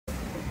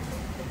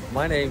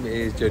My name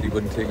is Jody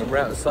Bunting and we're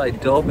outside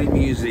Derby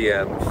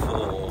Museum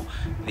for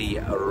the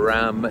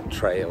Ram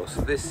Trail. So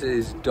this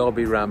is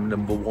Derby Ram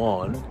number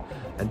 1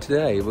 and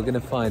today we're going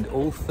to find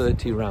all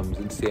 30 rams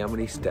and see how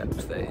many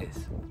steps there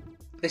is.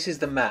 This is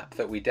the map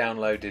that we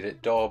downloaded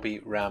at Derby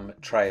Ram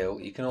Trail.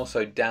 You can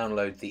also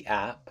download the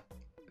app.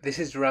 This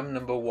is ram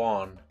number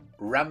 1,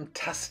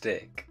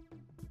 Ramtastic.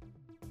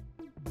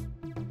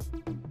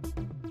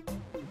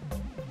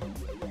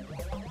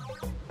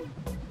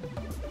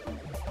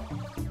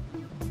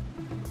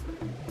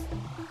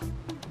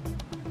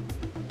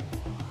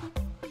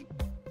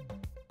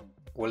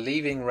 We're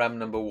leaving ram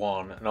number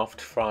 1 and off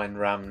to find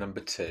ram number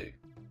 2.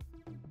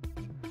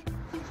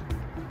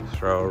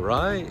 Throw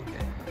right.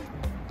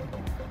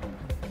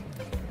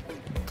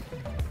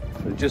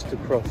 So just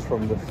across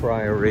from the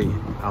Friary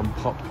and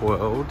Pop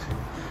World,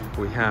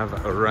 we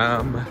have a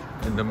ram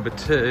number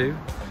 2,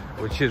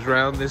 which is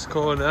round this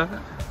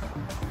corner.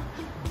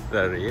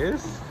 There he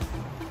is.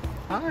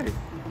 Hi.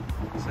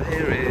 So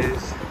here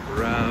is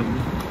ram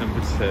number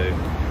 2,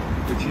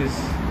 which is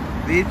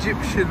the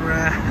Egyptian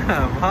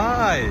ram.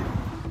 Hi.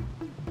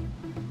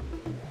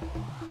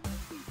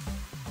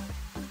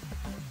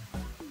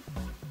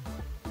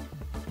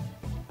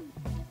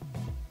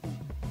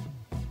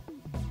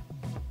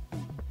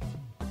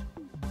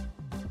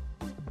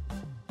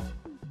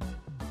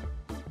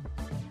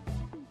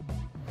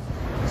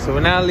 So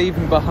we're now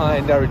leaving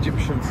behind our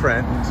Egyptian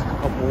friend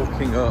and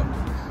walking up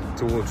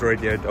towards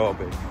Radio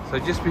Derby. So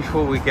just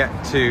before we get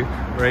to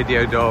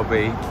Radio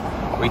Derby,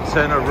 we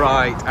turn a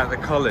right at the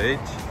college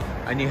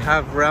and you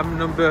have ram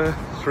number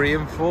 3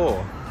 and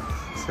 4.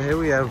 So here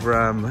we have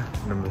ram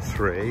number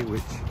 3,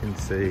 which you can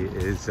see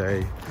is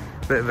a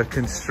bit of a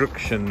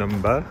construction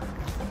number.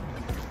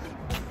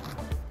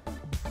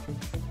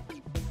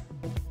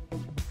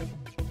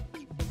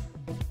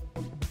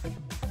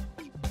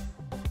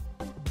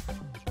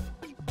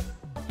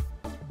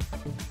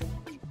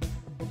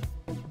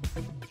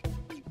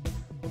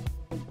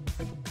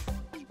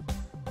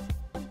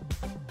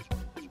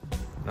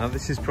 Now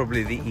this is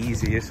probably the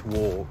easiest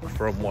walk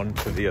from one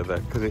to the other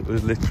because it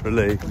was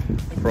literally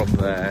from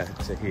there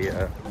to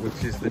here,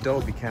 which is the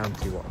Derby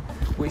County one,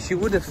 which you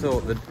would have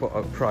thought they'd put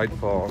up Pride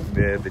Park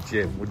near the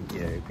gym, wouldn't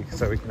you? Because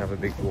so we can have a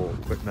big walk,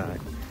 but no,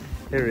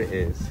 here it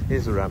is.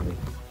 Here's a rammy.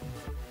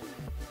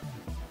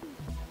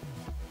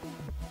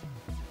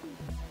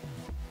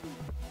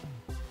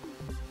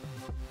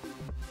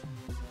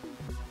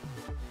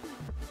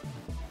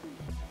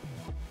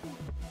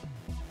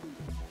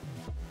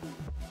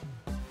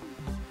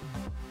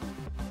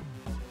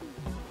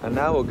 And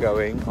now we're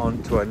going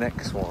on to our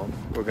next one.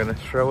 We're going to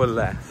throw a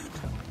left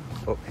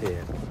up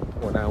here.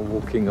 We're now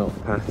walking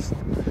up past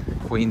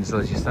Queen's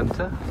Leisure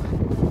Centre.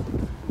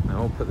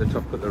 Now up at the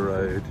top of the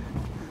road,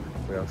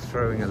 we are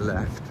throwing a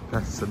left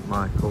past St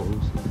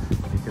Michael's.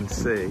 You can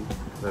see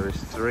there is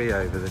 3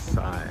 over this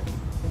side.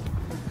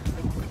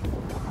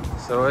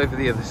 So over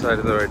the other side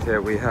of the road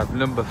here, we have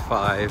number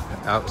 5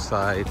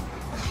 outside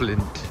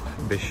Flint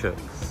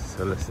Bishop's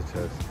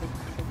Solicitors.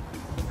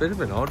 Bit of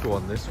an odd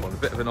one, this one, a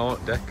bit of an Art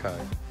Deco.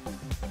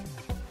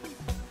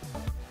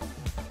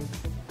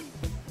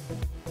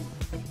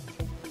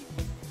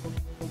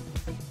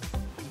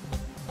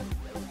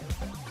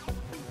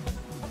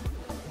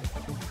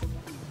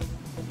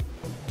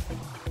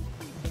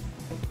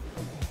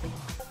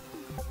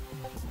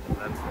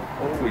 And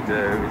all we do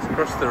is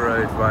cross the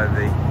road by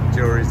the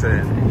Jury's Inn,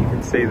 and you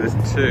can see there's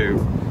 2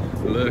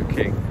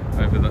 lurking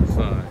over that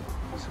side.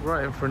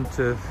 Right in front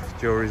of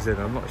Jury's Inn.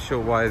 I'm not sure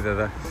why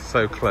they're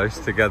so close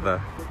together.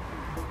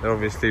 They're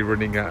obviously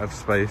running out of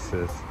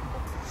spaces.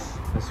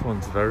 This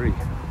one's very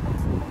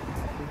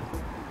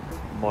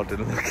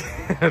modern looking.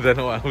 I don't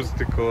know what else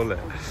to call it.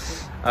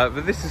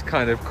 But this is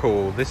kind of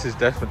cool. This has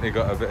definitely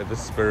got a bit of a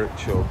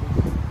spiritual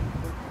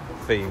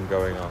theme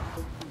going on.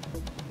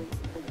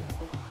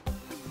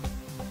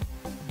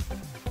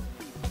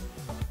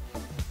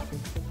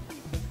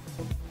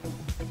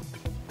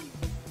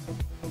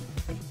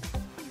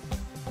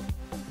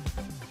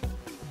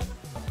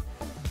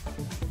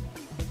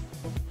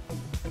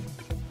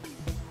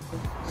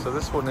 So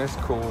this one is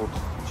called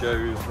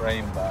Joe's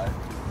Rainbow,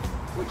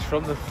 which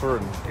from the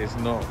front is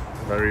not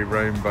very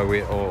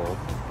rainbowy at all,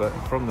 but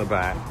from the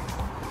back,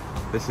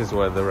 this is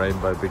where the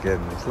rainbow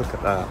begins. Look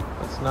at that,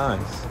 that's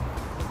nice.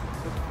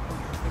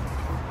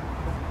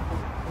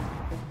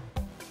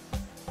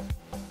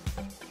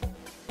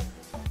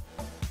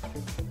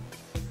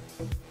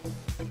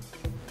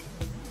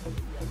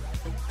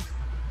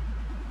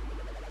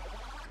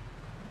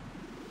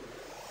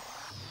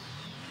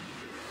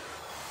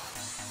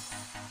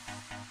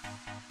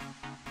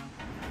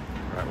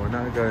 Right, we're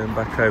now going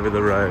back over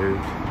the road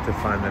to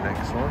find the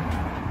next one.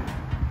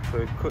 So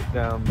we've cut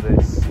down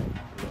this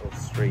little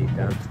street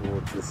down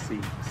towards the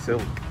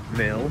silk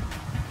mill.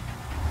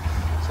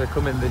 So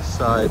coming this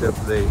side of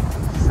the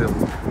silk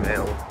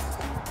mill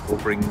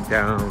will bring you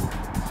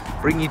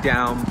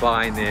down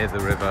by near the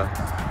river.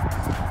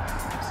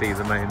 See,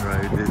 the main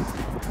road is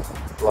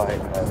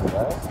flying over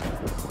there.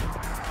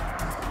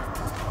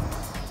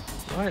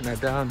 Right, now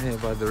down here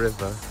by the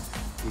river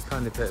you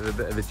kind of hit a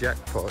bit of a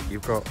jackpot.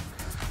 You've got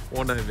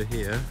one over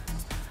here,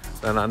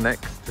 then our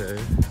next two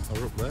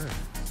are up there.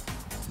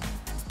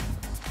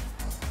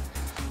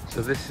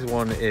 So this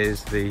one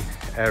is the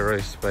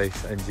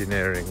aerospace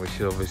engineering, which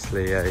is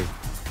obviously a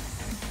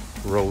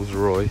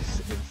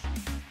Rolls-Royce.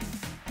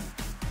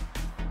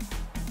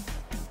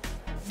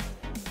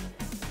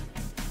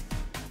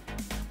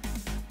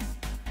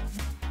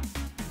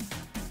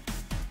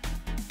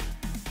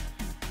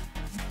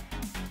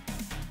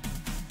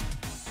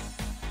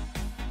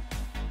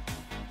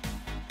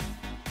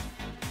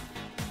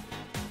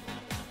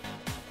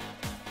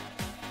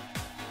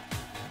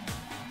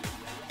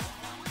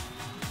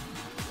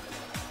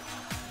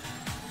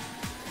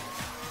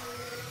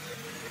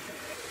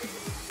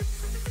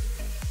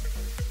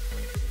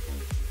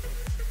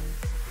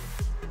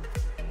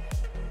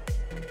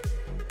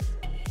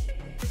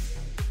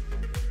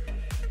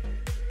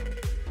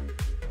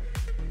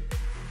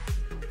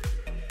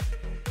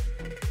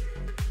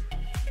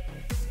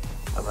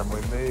 And then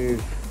we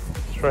move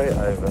straight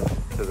over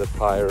to the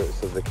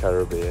Pirates of the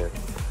Caribbean,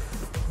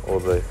 or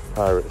the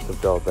Pirates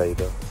of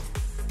Barbados.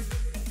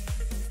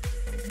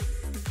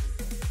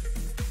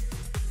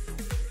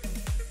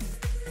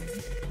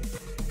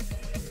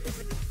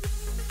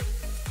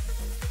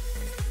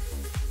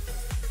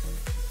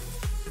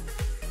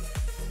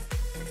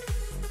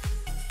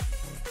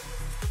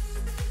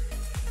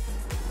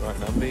 Right,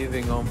 now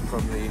moving on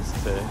from these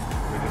two,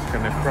 we're just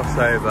going to cross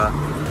over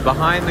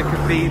behind the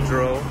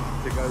cathedral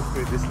to go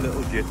through this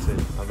little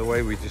jitty. Now, the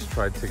way we just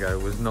tried to go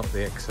was not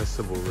the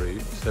accessible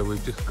route, so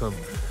we've just come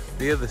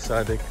the other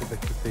side of the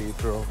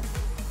cathedral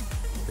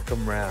to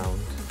come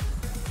round,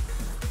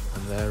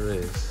 and there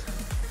is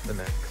the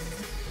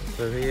next.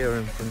 So here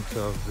in front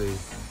of the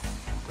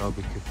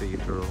Derby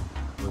Cathedral,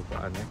 we've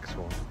got our next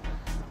one,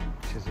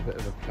 which is a bit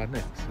of a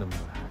planets number.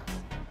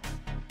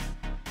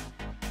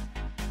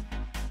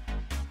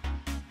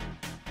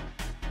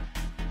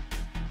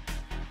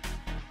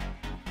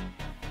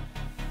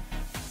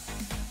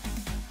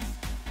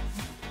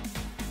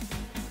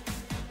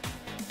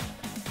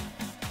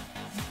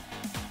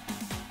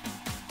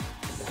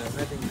 Now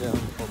heading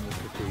down from the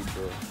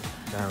cathedral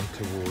down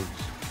towards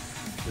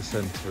the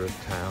centre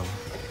of town.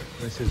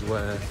 This is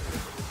where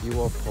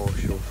you are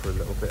partial for a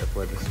little bit of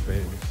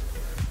Wetherspoons.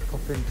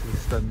 Pop into the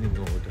standing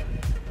order.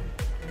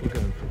 We're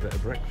going for a bit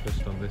of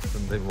breakfast on this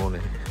Sunday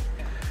morning.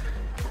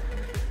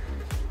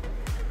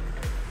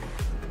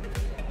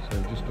 So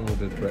we've just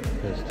ordered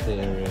breakfast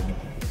here in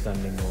the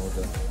standing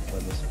order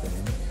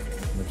Wetherspoons.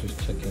 We're just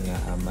checking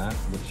out our map,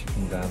 which you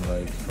can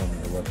download from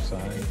the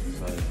website.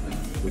 So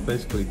we've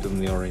basically done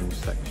the orange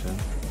section.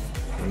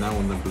 We're now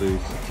on the blue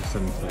city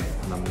centre,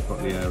 and then we've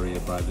got the area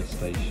by the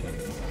station.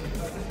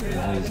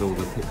 And here's all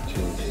the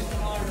pictures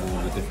of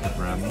all the different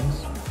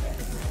rams.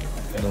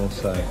 And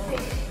also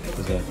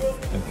there's an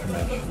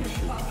information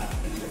sheet.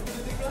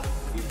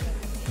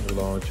 A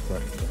large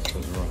breakfast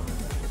as well.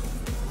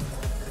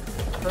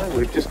 So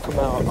we've just come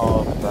out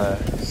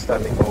of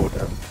standing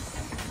order.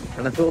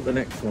 And I thought the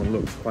next one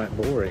looks quite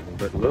boring,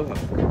 but look,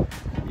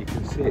 you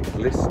can see it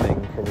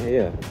glistening from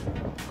here.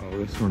 Oh,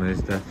 this one is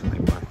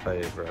definitely my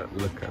favourite.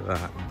 Look at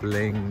that,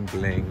 bling,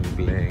 bling,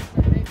 bling.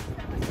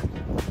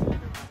 Look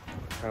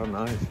how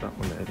nice that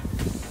one is.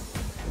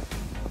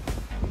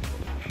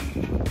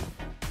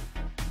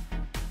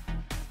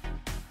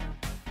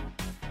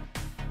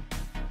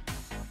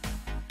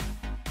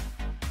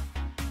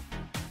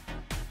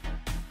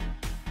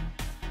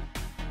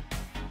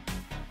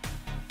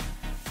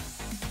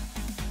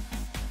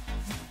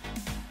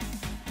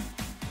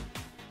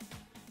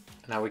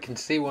 Now we can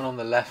see one on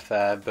the left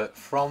there, but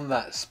from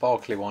that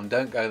sparkly one,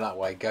 don't go that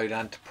way, go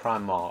down to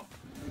Primark.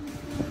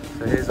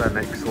 So here's our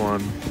next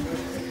one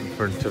in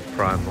front of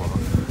Primark.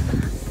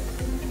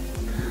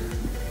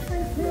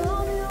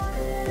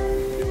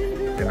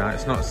 You know,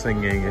 it's not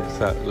singing, it's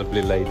that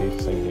lovely lady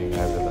singing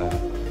over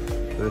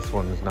there. So this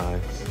one's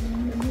nice,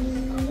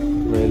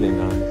 really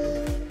nice.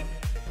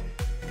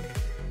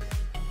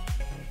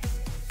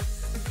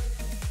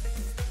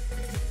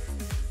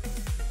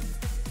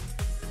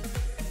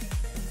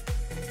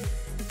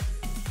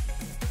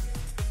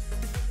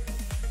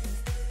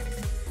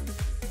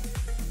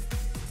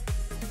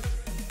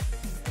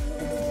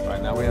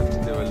 Now we have to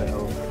do a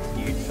little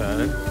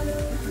U-turn,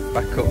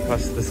 back up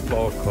past the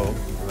sparkle,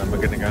 and then we're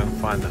going to go and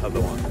find the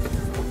other one.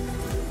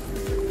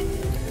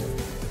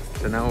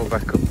 So now we're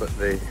back up at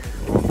the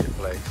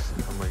marketplace,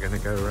 and we're going to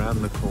go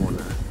around the corner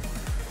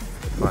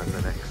to find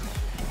the next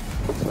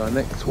one. So our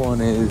next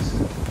one is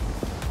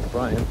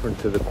right in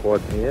front of the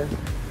quad here,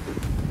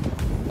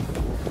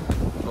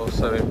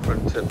 also in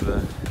front of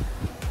the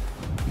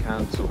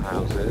council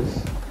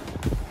houses.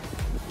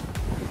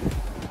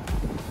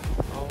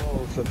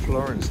 For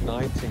Florence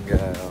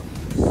Nightingale.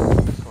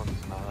 This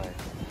one's nice.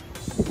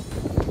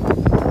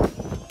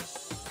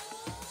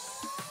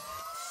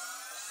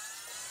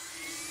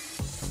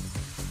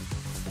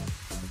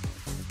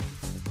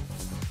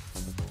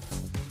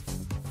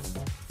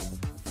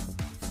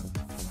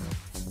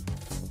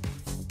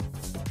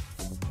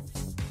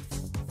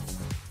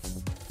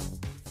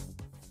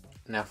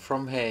 Now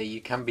from here you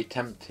can be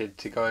tempted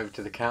to go over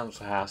to the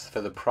council house for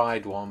the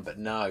Pride one, but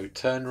no,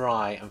 turn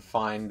right and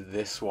find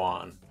this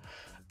one.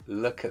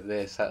 Look at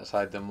this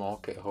outside the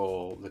market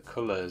hall. The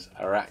colours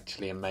are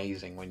actually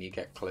amazing when you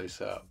get close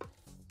up.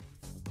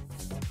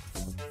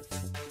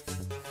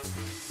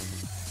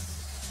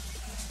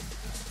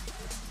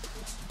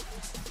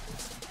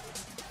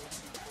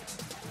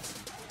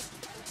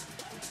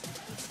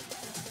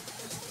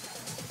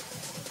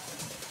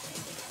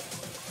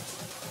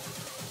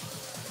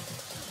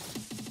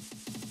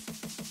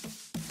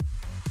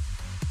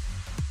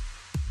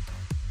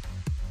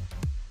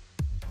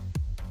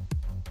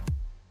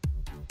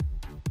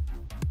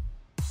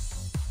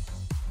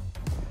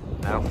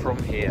 Now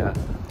from here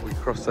we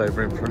cross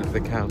over in front of the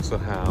council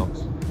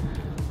house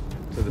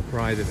to the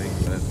Pride of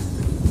England,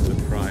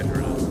 the Pride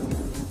Run.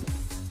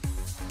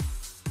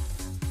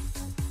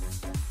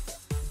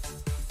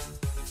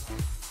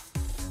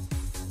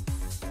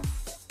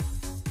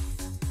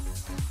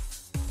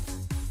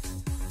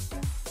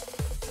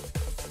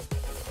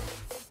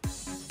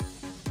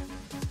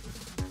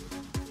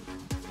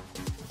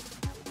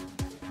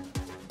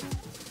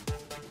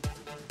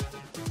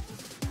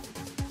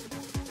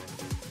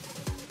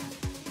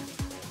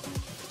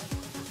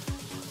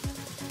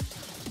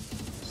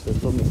 So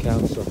from the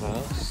council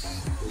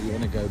house, we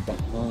want to go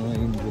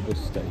behind the bus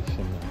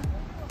station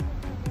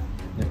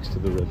now, next to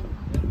the river.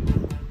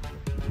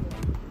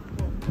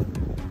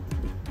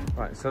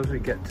 Right, so as we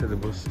get to the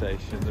bus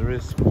station, there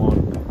is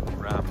one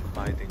ram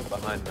hiding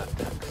behind that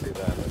taxi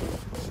there that you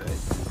can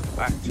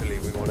see. Actually,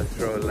 we want to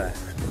throw a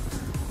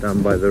left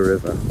down by the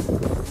river.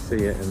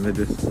 See it in the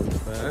distance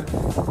there.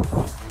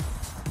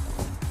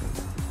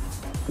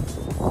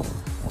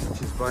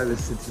 Which is by the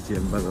city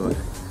gym, by the way.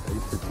 I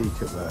used to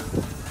teach up there.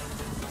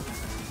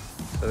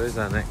 So there's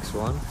our next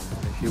one.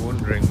 If you're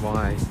wondering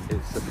why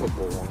it's the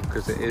football one,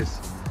 because it is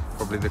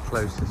probably the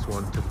closest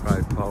one to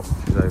Pride Park,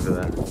 which is over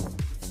there.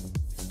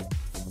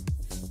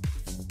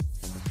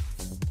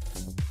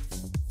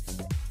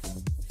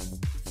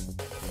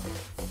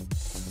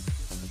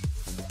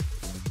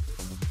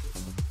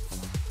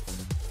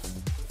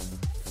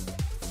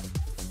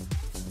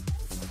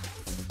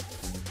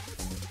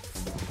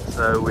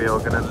 So we are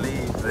going to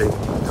leave the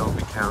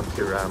Derby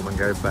County Ram and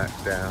go back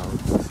down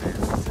to the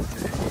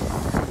city.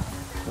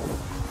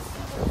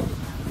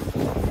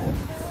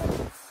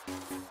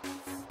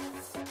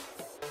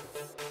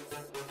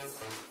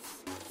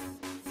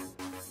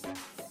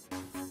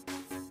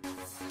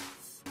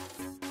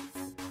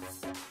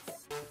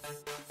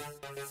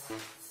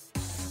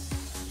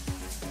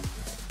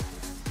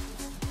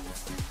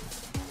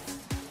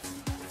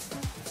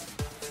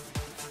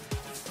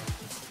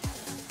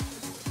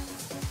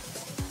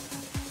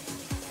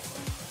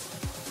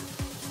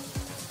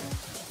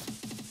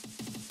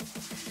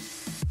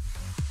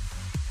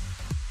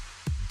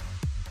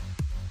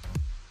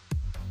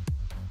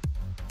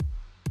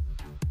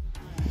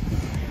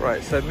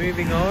 Right, so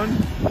moving on,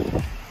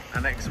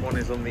 our next one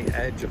is on the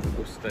edge of the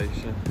bus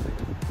station.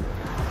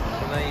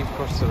 So now you've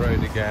crossed the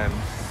road again.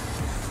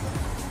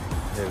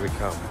 Here we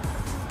come.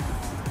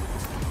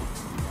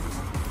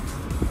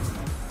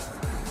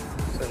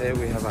 So here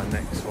we have our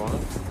next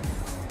one.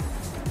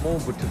 More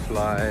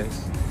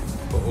butterflies,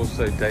 but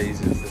also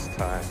daisies this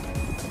time.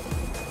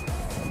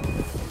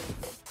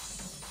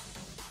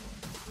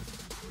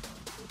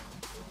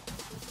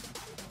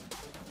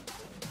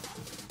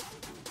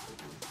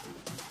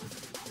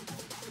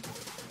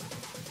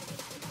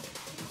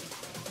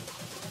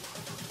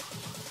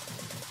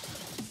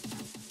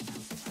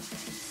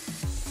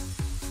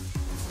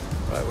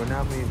 Right, we're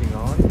now moving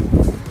on.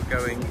 We're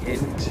going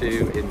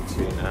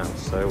into now,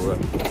 so we're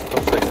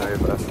crossing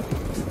over.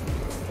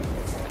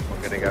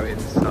 We're going to go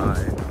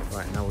inside.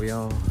 Right, now we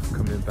are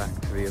coming back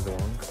to the other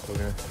one. We're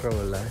going to throw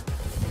a left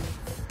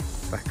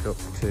back up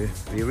to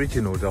the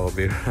original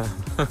Derby Ram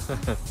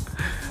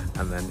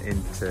and then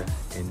into.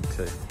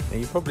 Now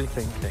you're probably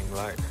thinking,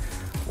 like,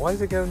 why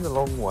is it going the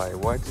long way?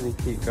 Why does he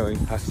keep going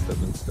past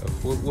them and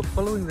stuff? We're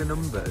following the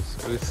numbers.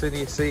 We're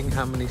seeing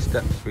how many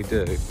steps we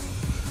do,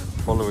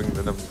 following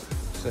the numbers.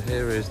 So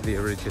here is the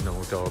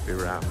original Derby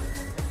Ram,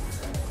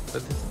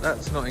 but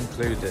that's not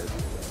included.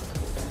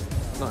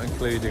 Not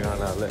including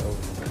on our little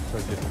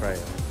treasure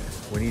trail.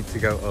 We need to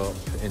go up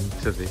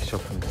into the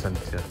shopping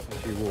centre.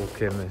 As you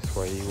walk in this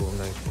way, you will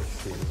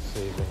notice, you will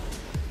see the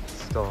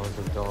stars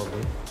of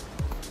Derby.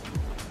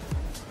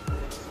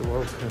 So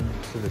welcome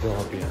to the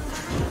Derby.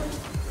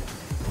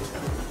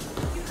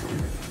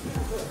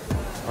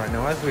 Right,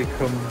 now as we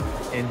come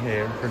in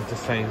here in front of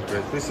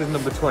Sainsbury's, this is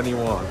number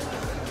 21.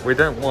 We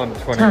don't want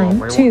 21, Time, we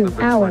want 2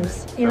 number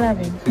hours, 20.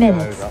 11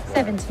 minutes,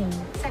 17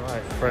 seconds.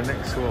 Right, for our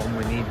next one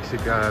we need to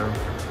go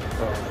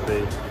up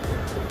the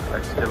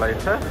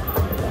escalator.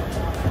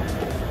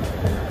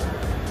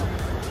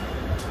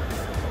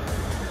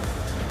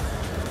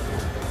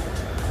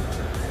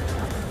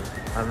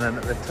 And then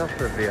at the top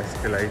of the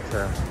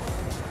escalator,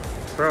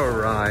 throw a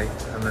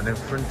right, and then in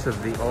front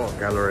of the art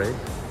gallery,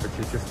 which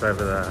is just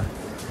over there,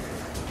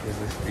 is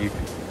this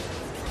beauty.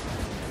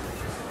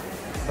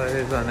 So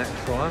here's our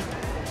next one.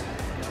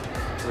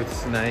 with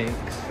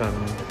snakes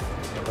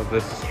and other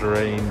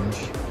strange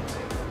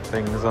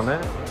things on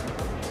it.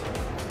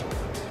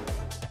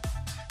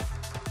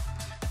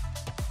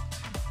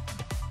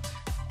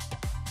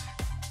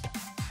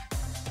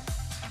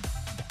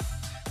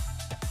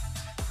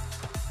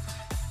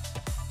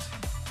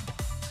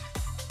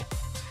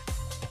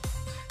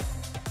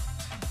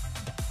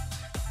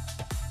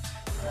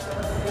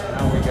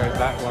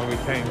 That one we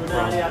came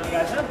from,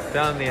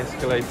 down the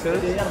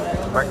escalators,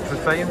 back to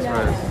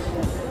Sainsbury's.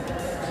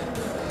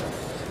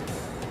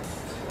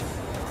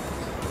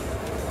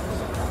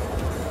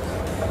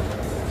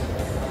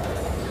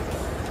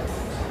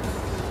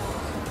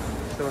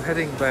 So we're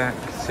heading back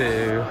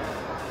to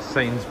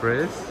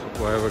Sainsbury's,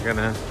 where we're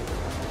gonna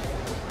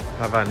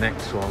have our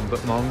next one,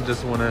 but Mom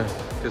doesn't want to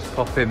just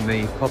pop in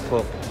the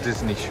pop-up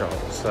Disney shop,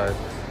 so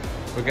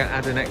we're gonna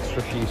add an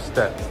extra few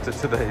steps to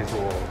today's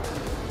walk.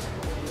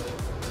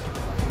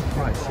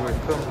 Right, so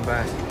we've come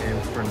back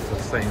in front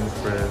of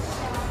Sainsbury's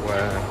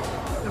where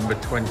number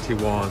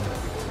 21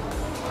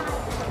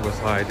 was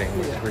hiding,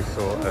 which we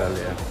saw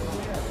earlier.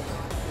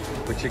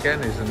 Which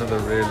again is another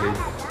really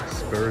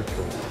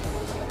spiritual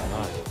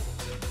night.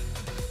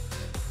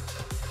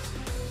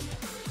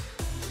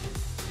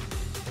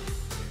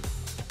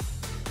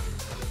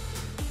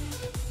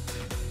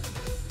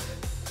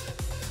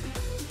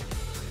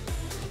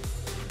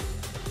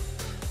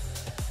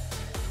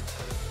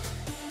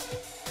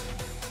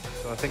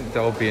 I think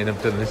Derby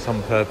have done this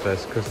on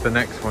purpose, because the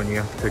next one you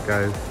have to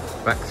go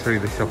back through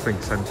the shopping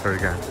centre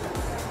again.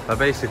 I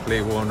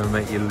basically want to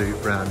make you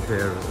loop round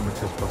here as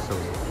much as possible.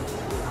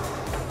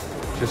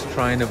 Just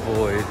try and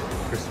avoid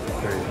Krispy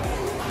Kreme.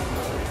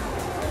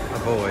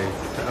 Avoid.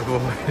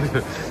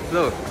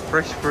 Look,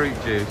 fresh fruit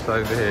juice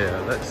over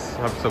here. Let's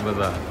have some of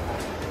that.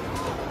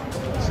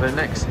 So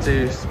next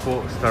to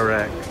Sports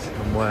Direct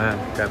and where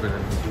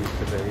Debenhams used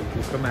to be, if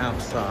you come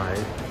outside,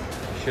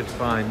 you should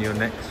find your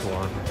next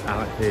one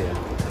out here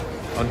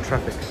on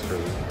Traffic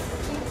Street.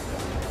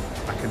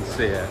 I can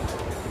see it.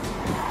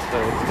 So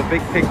it's the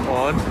big pink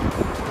one.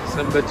 It's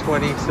number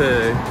 22,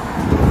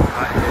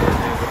 right here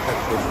near the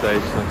petrol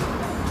station.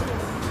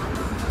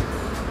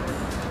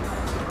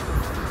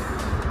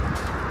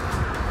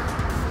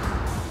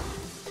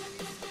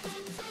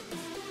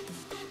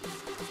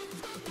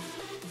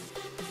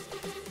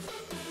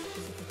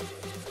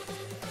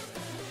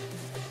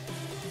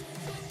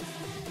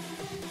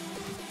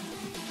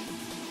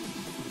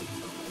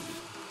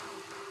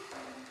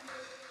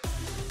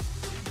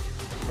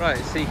 Right,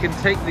 so you can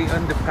take the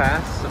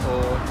underpass,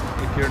 or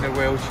if you're in a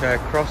wheelchair,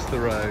 cross the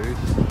road.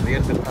 The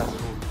underpass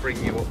will bring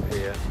you up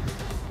here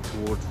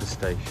towards the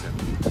station,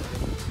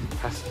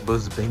 past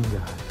Buzz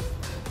Bingo.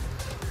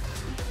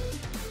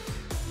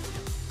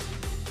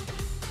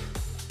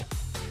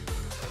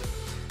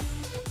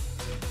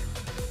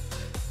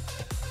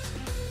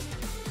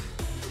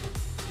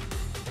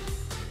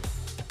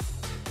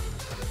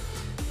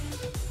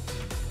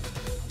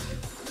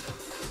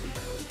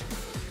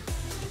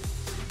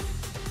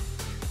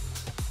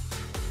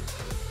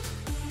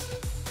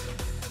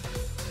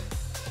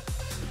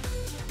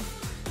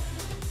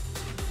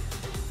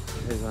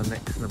 Here's our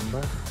next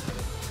number.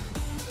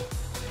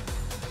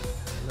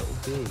 Little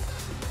B.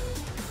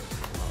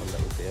 Not a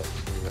little B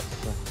actually,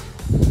 that's a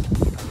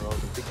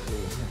rather big B,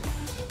 isn't it?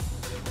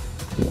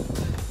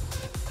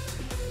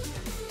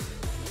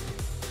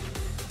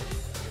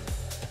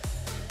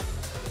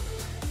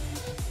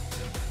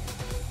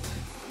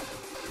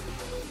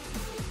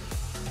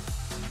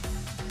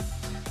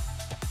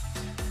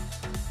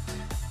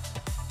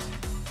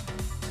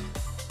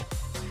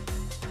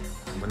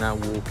 We're now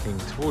walking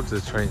towards the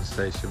train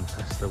station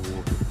past the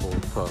Waterfall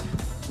pub.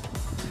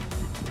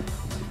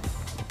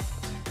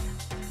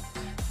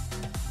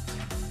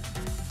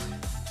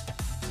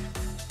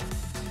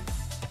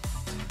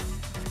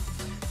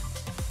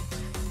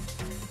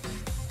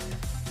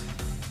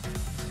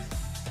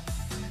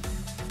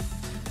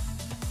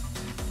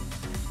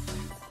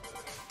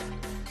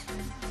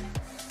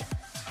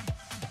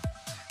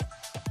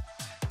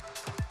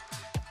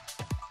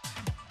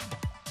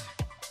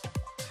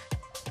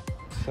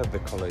 Said the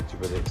college,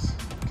 but it's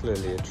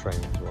clearly a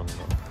trains one,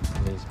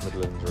 not an East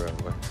Midlands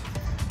Railway.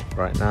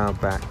 Right, now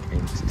back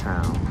into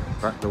town,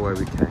 back the way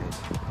we came.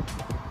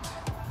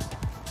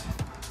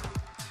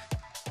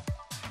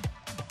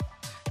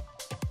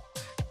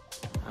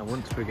 And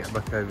once we get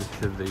back over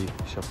to the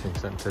shopping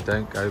centre,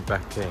 don't go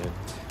back in.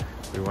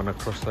 We want to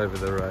cross over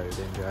the road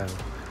and go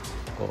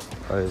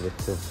up over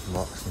to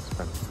Marks and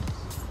Spencer's.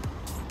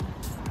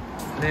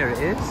 And here it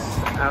is,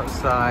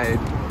 outside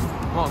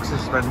Marks and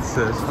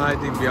Spencer's,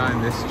 hiding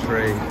behind this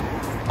tree,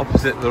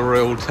 opposite the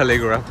Royal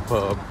Telegraph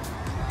pub,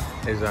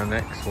 is our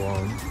next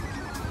one.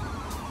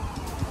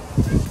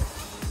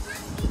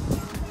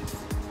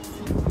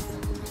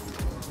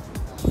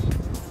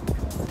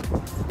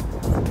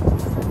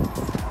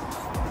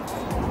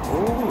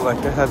 Ooh,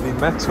 like a heavy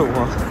metal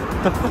one.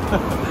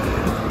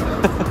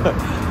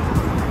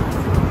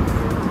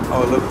 Oh,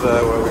 I love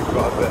there where we've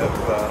got a bit of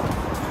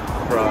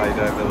pride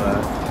over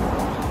there.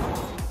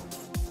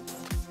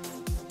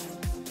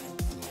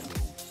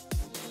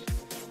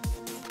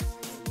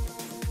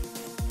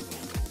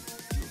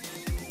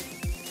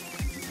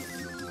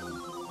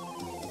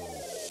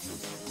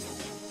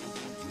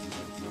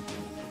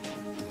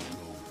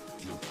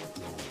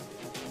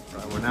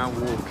 We're now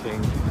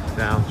walking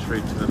down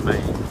through to the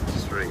main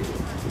street. You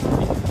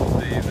can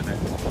see the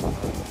next one.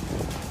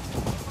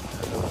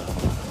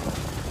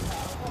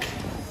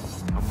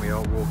 And we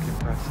are walking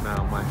past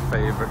now my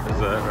favourite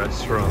dessert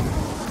restaurant,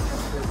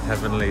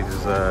 Heavenly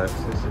Desserts.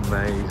 It's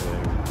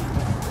amazing.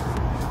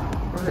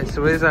 Right,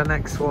 so here's our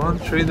next one.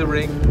 Through the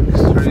rings,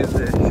 through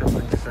the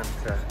shopping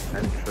centre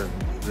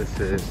entrance. This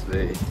is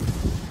the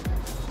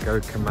Go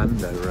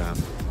Commando ramp.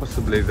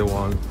 Possibly the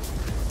one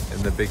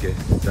in the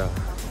biggest,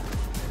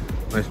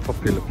 most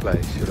popular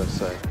place, should I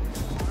say.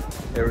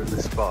 Here at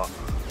the spot.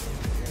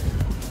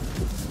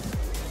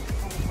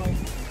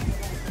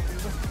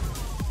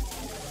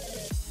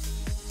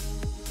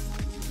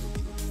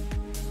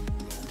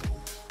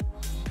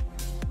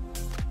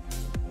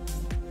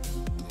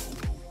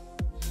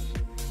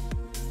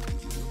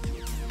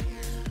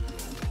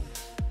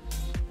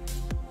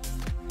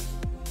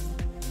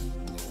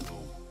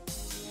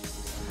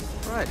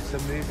 Right, so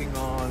moving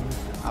on,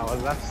 our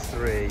last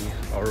three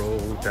are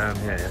all down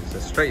here. So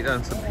straight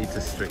down St. Peter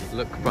Street.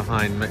 Look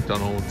behind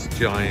McDonald's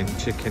giant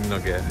chicken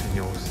nugget and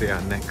you'll see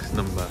our next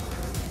number.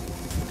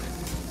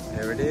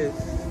 There it is.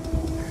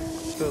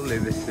 Surely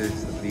this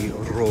is the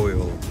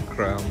Royal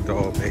Crown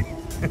Derby.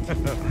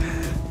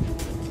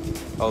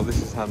 Oh, this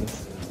is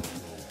Hampton.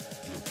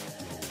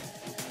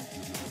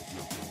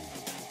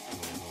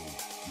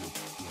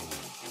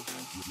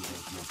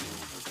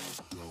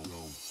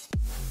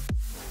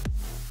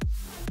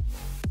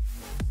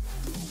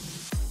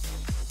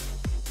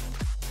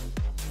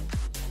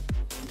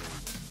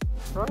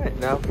 Right,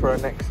 now for our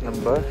next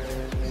number.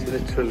 It's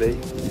literally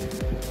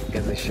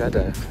in the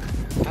shadow.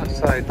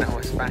 Outside now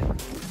it's back.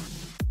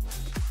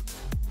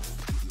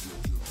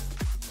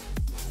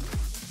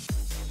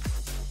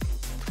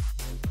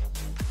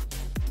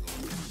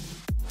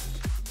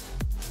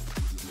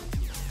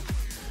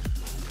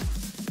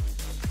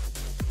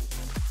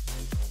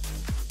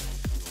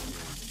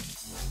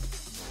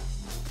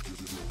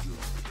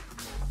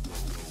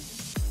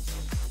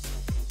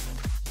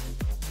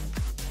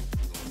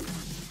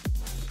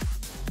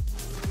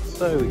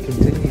 So we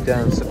continue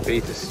down St.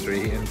 Peter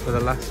Street, and for the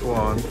last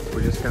one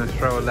we're just going to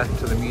throw a left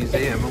to the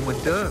museum and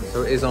we're done.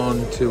 So it is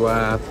on to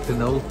our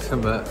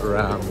penultimate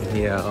ram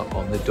here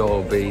on the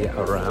Derby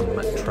Ram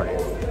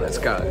Trail. Let's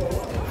go.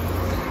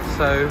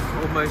 So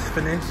almost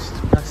finished,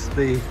 past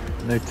the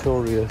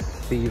notorious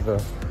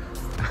Fever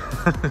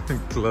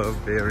Club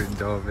here in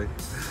Derby,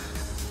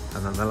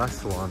 and then the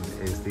last one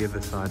is the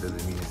other side of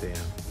the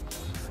museum,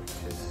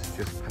 which is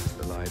just past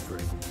the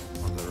library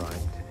on the right.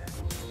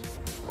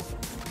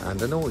 And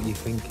I know what you're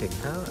thinking,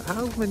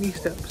 how many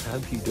steps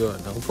have you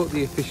done? I'll put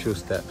the official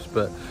steps,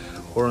 but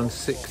we're on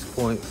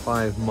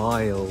 6.5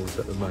 miles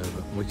at the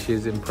moment, which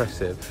is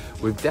impressive.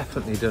 We've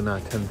definitely done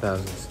our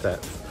 10,000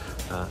 steps,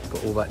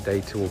 but all that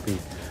data will be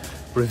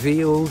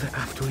revealed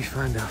after we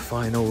find our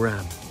final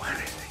ram. Where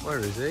is he? Where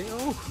is he?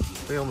 Oh,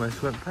 we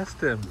almost went past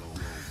him.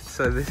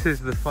 So this is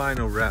the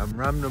final ram,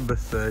 ram number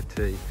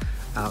 30,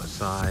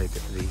 outside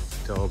the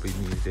Derby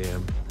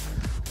Museum,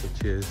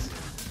 which is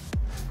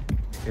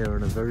here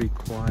on a very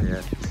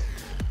quiet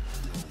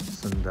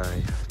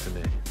Sunday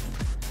afternoon.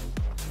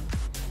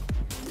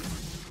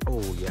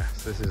 Oh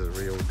yes, this is a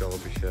real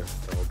Derbyshire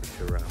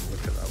ram.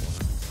 Look at that one.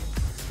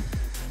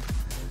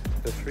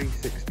 The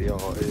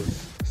 360R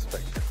is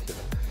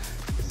spectacular.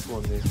 This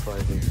one is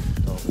driving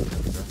Derbyshire.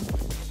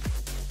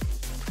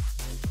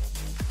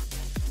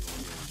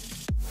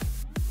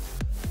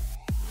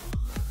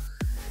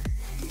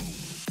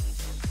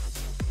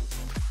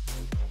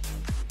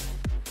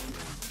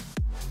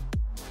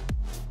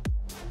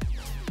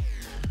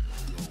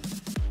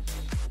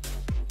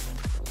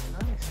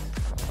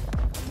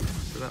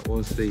 That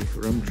was the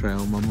rum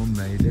trail. My mum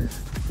made it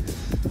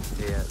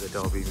here at the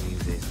Derby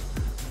Museum.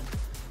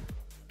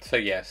 So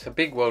yes, a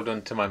big well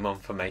done to my mum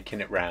for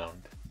making it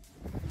round.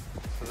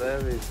 So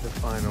there is the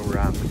final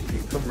ram. If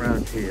you come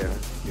round here,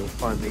 you'll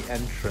find the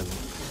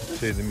entrance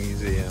to the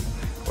museum,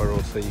 where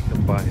also you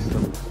can buy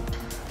some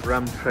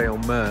ram trail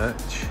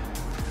merch,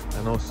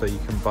 and also you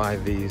can buy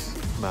these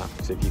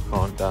maps if you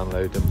can't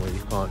download them or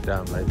you can't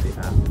download the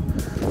app.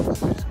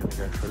 So I'm just going to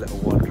go for a little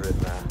wander in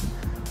there,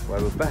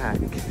 where we're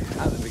back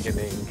at the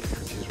beginning,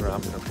 which is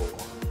ram number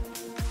 1.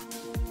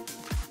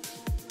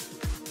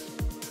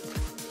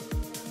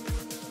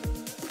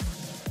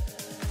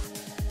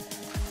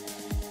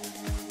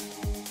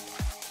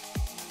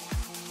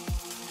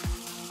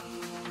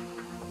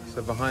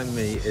 So behind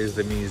me is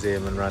the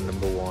museum and ram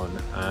number 1,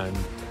 and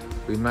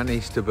we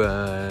managed to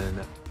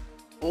burn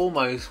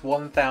almost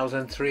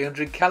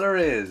 1,300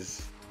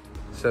 calories.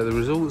 So the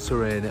results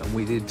are in, and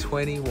we did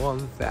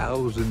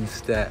 21,000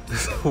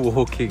 steps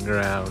walking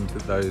around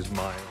those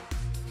miles.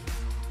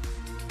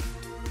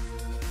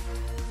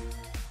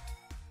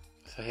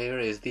 So here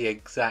is the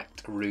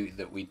exact route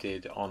that we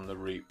did on the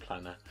route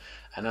planner.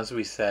 And as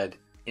we said,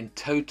 in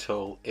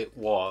total it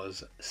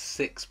was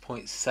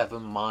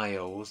 6.7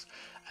 miles,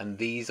 and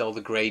these are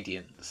the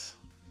gradients.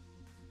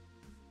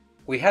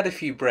 We had a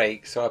few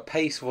breaks, so our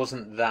pace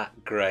wasn't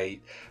that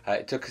great.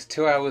 It took us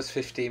 2 hours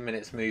 15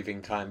 minutes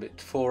moving time,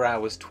 but 4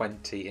 hours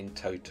 20 in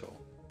total.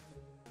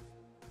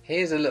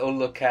 Here's a little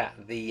look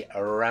at the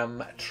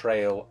Ram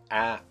Trail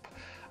app.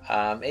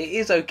 It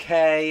is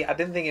okay. I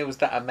didn't think it was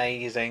that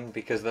amazing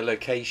because the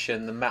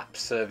location, the map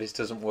service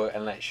doesn't work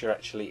unless you're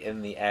actually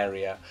in the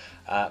area.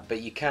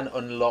 But you can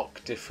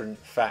unlock different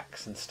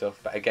facts and stuff,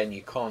 but again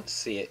you can't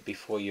see it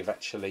before you've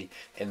actually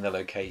in the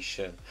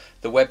location.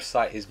 The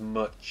website is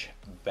much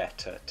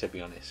better, to be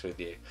honest with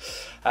you.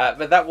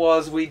 But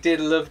we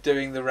did love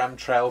doing the Ram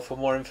Trail. For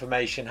more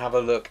information, have a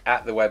look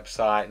at the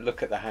website,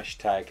 look at the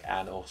hashtag,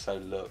 and also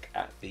look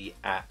at the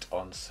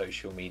on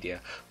social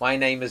media. My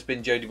name has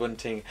been Jody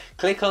Bunting.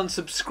 Click on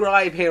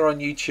subscribe here on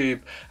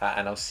YouTube,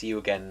 and I'll see you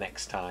again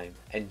next time.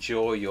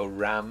 Enjoy your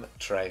Ram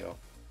Trail.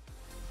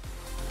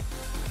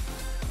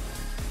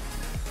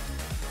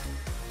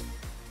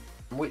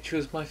 Which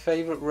was my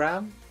favourite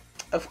ram?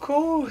 Of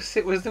course,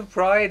 it was the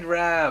Pride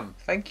Ram.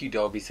 Thank you,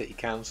 Derby City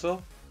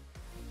Council.